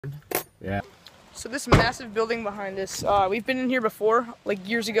Yeah. So this massive building behind us, we've been in here before, like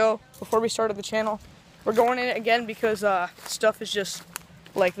years ago, before we started the channel. We're going in it again because stuff is just,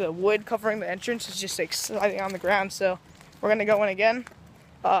 like the wood covering the entrance is just like sliding on the ground, so we're gonna go in again.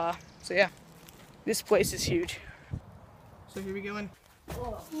 So yeah, this place is huge. So here we go in.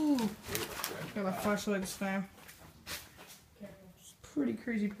 Ooh. Got my flashlight this time. It's a pretty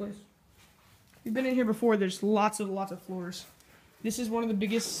crazy place. We've been in here before, there's lots of floors. This is one of the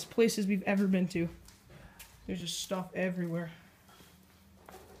biggest places we've ever been to. There's just stuff everywhere.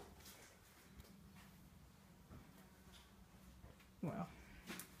 Wow.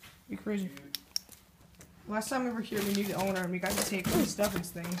 Be crazy. Last time we were here, we knew the owner and we got to take his stuff and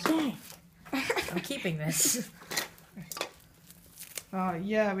things. I'm keeping this.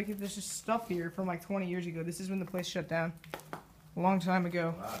 Yeah, there's just stuff here from like 20 years ago. This is when the place shut down. A long time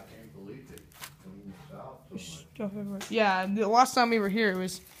ago. Wow, I can't believe it. Stuff everywhere. Yeah, the last time we were here, it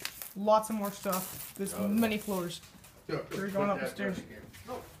was lots of more stuff. There's many floors. We're going up the stairs.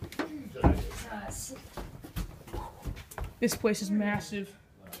 This place is massive.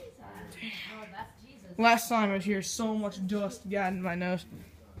 Last time I was here, so much dust got in my nose.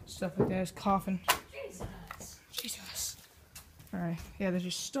 Stuff like that. I was coughing. Jesus. Alright, yeah, there's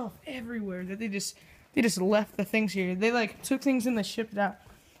just stuff everywhere that they just left the things here. They like took things and they shipped it out.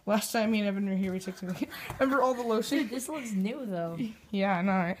 Last time me and Evan were here, we took something. Remember all the lotion? Dude, this looks new though. Yeah, I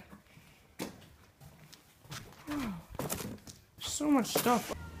know, right? Wow. So much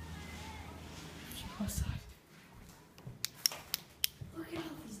stuff. Look at all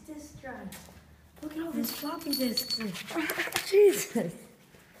these disk drives. Look at all these floppy disks. Jesus.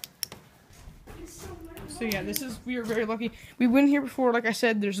 So yeah, we are very lucky. We went here before, like I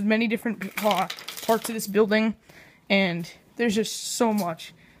said, there's many different parts of this building, and there's just so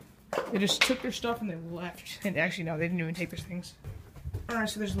much. They just took their stuff and they left. And actually, no, they didn't even take their things. Alright,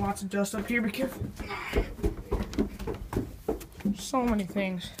 so there's lots of dust up here. Be careful. So many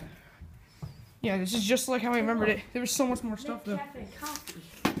things. Yeah, this is just like how I remembered it. There was so much more stuff, though.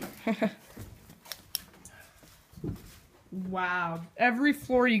 Wow. Every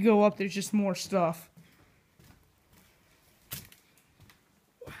floor you go up, there's just more stuff.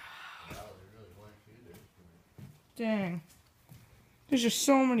 Wow. Dang. There's just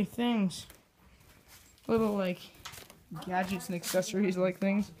so many things. Little, like, gadgets and accessories like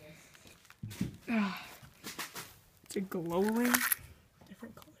things. It's a glow ring.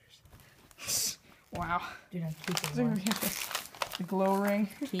 Different colors. Wow. Dude, I'm keeping one. The glow ring.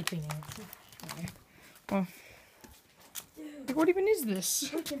 Keeping it. Well, like, what even is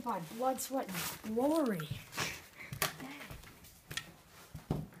this? Looking by blood, sweat, and glory.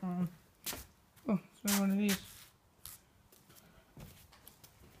 Oh, it's one of these.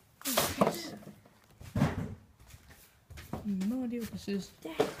 No idea what this is.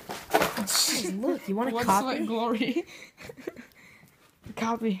 Hey, look, you want a Blood, copy? Sweat, and Glory. A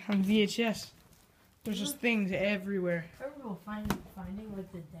copy on VHS. There's just things everywhere. Remember finding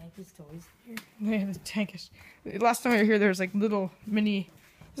like the dankest toys here? Yeah, the tankest. Last time we were here, there was like little mini,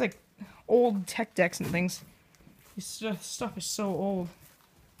 it's like old tech decks and things. This stuff is so old.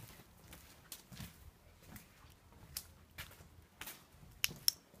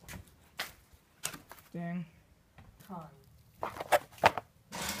 Dang. Ton. I'm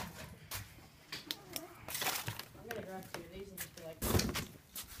gonna grab two of these and just be like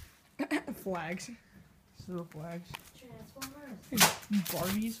Flags. Just little flags. Transformers.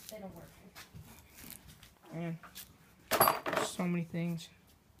 Barbies. They don't work. Man. So many things.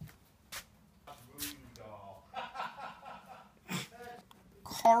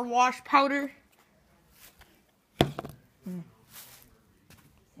 Car wash powder.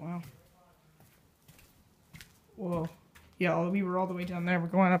 Wow. Whoa. Yeah, we were all the way down there. We're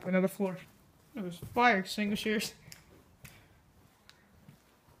going up another floor. There's fire extinguishers.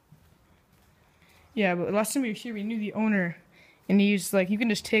 Yeah, but last time we were here, we knew the owner. And he's like, you can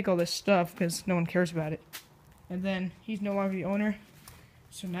just take all this stuff because no one cares about it. And then he's no longer the owner.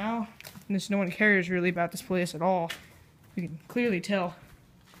 So now, no one cares really about this place at all. You can clearly tell.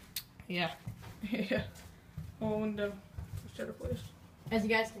 Yeah. Yeah. Whole window. Shutter place. As you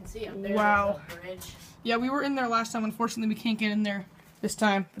guys can see up there, Wow. there's a bridge. Yeah, we were in there last time. Unfortunately, we can't get in there this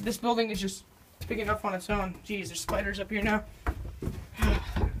time. But this building is just big enough on its own. Jeez, there's spiders up here now.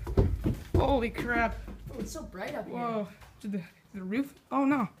 Holy crap. Oh, it's so bright up here. Whoa. Did the roof? Oh,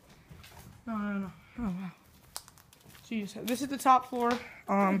 no. No. Oh, wow. Jeez. This is the top floor.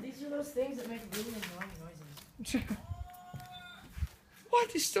 These are those things that make really annoying noises.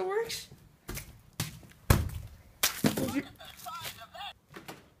 What? This still works?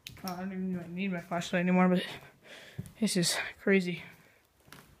 I don't even need my flashlight anymore, but this is crazy.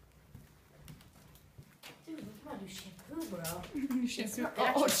 want to do shampoo, bro. Shampoo. It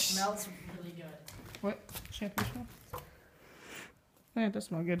actually smells really good. What? Shampoo smell? Yeah, it does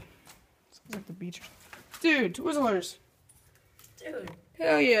smell good. It smells like the beach. Dude, Twizzlers. Dude.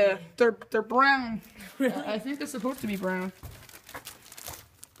 Hell yeah. They're brown. Really? I think they're supposed to be brown.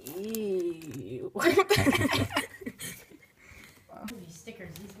 Ew. These stickers,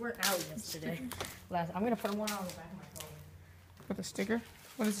 these weren't out yesterday. I'm gonna put them one on the back of my phone. With a sticker?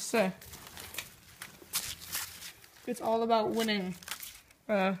 What does it say? It's all about winning.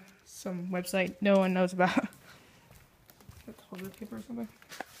 Some website no one knows about. That's toilet paper or something.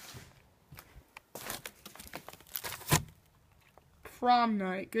 Prom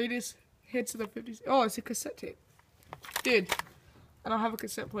night, greatest hits of the 50s. Oh, it's a cassette tape. Dude, I don't have a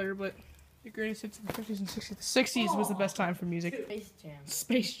cassette player, but the greatest hits of the 50s and 60s. The 60s was the best time for music. Space Jam.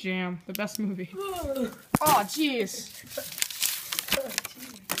 Space Jam, the best movie. Oh, jeez.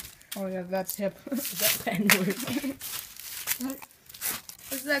 Oh yeah, that's hip. Is that pen word?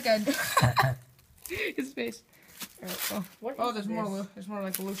 What's that guy? His face. Alright, oh, there's more. There's more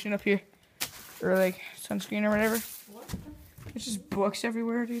like lotion up here, or like sunscreen or whatever. What? There's just books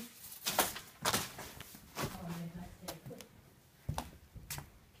everywhere, dude.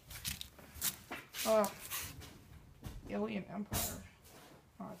 Oh, Alien Empire.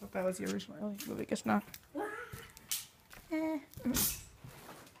 Oh, I thought that was the original Alien movie. Guess not.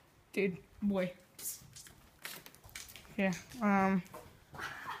 Dude, boy. Yeah.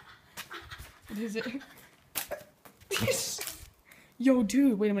 What is it? Yo,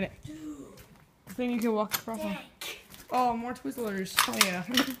 dude, wait a minute. I think you can walk across them. Oh, more Twizzlers. Oh yeah.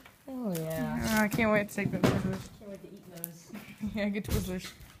 Oh yeah. I can't wait to take them Twizzlers. Can't wait to eat those. Yeah, get Twizzlers.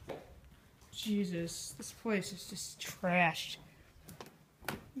 Jesus, this place is just trashed.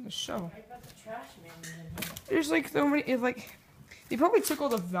 The show. I got the trash man in here. There's like so many. It's like they probably took all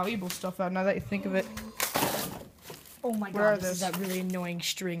the valuable stuff out. Now that you think of it. Oh my Where are god, this is those? that really annoying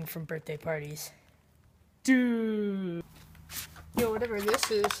string from birthday parties. Dude. Yo, whatever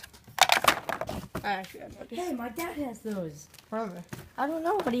this is. I actually have no idea. Hey, my dad has those. Where are they? I don't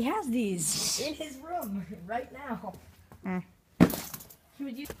know, but he has these in his room right now. Mm. He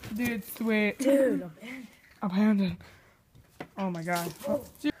would use. Dude, wait. Dude, Abandoned. Oh my god. Oh.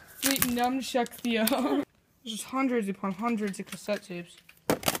 Dude, wait, Nunchuck Theo. There's just hundreds upon hundreds of cassette tapes.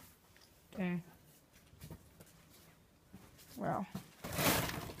 Dang. Wow.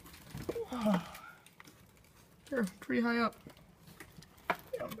 They're pretty high up.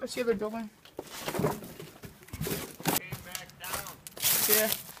 Yeah, that's the other building. Yeah.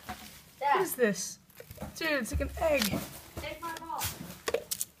 What is this? Dude, it's like an egg. Take my ball.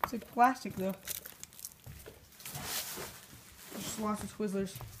 It's like plastic though. There's lots of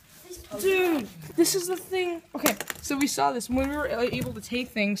Twizzlers. Dude, this is the thing. Okay, so we saw this when we were able to take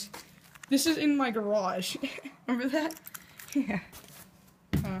things. This is in my garage. Remember that? Yeah.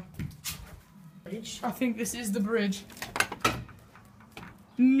 Bridge? I think this is the bridge.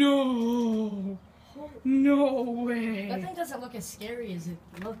 No. No way. That thing doesn't look as scary as it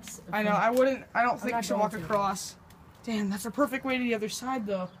looks. I know, I don't think not we should going walk to. across. Damn, that's a perfect way to the other side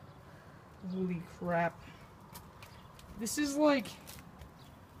though. Holy crap. This is like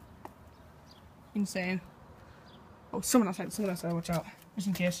insane. Oh, someone outside, watch out. Just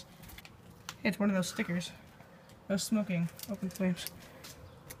in case. It's one of those stickers. No smoking, open flames.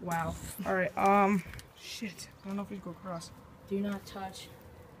 Wow. Alright, shit. I don't know if we can go across. Do not touch.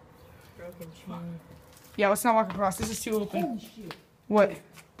 Broken chain. Yeah, let's not walk across. This is too open. Holy shit. What?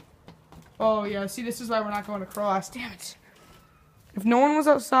 Oh, yeah, see, this is why we're not going across. Damn it. If no one was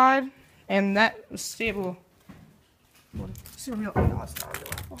outside and that was stable. This is a real. No, it's not a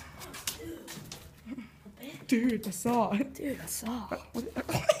real apple. Dude, I saw it. Dude, I saw.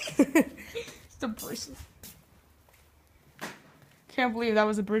 It's the bracelet. Can't believe that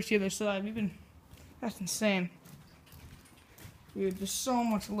was a bridge to the other side. That's insane. Dude, there's so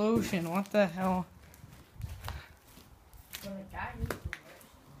much lotion. What the hell?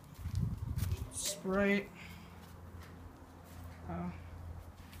 Sprite. Oh.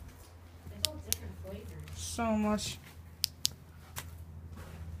 It's all different flavors. So much.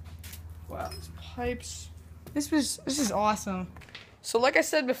 Wow, these pipes. This is awesome. So like I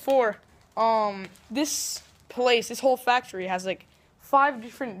said before, this whole factory has like 5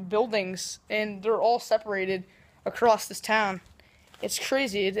 different buildings and they're all separated across this town. It's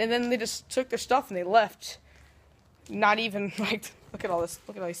crazy. And then they just took their stuff and they left. Not even like, look at all this.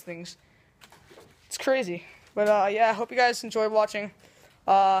 Look at all these things. It's crazy. But yeah, I hope you guys enjoyed watching.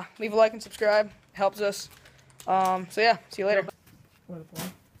 Leave a like and subscribe. It helps us. So yeah, see you later. Now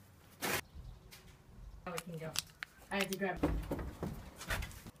we can go. I have to grab.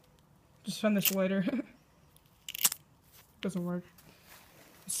 Just finish later. Doesn't work.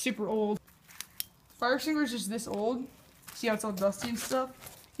 It's super old. Fire extinguisher is just this old. See how it's all dusty and stuff?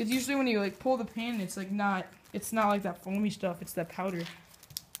 It's usually when you like pull the pin, it's like not. It's not like that foamy stuff. It's that powder.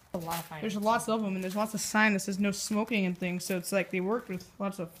 A lot of fire. There's lots of them, and there's lots of sign that says no smoking and things. So it's like they work with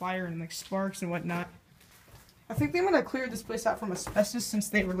lots of fire and like sparks and whatnot. I think they might have cleared this place out from asbestos since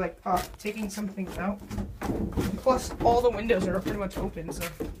they were like taking some things out. Plus, all the windows are pretty much open. So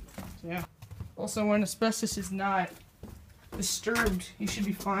yeah. Also, when asbestos is not disturbed, you should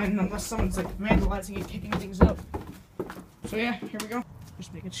be fine unless someone's like vandalizing and kicking things up. So yeah, here we go.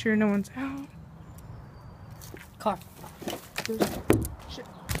 Just making sure no one's out. Car.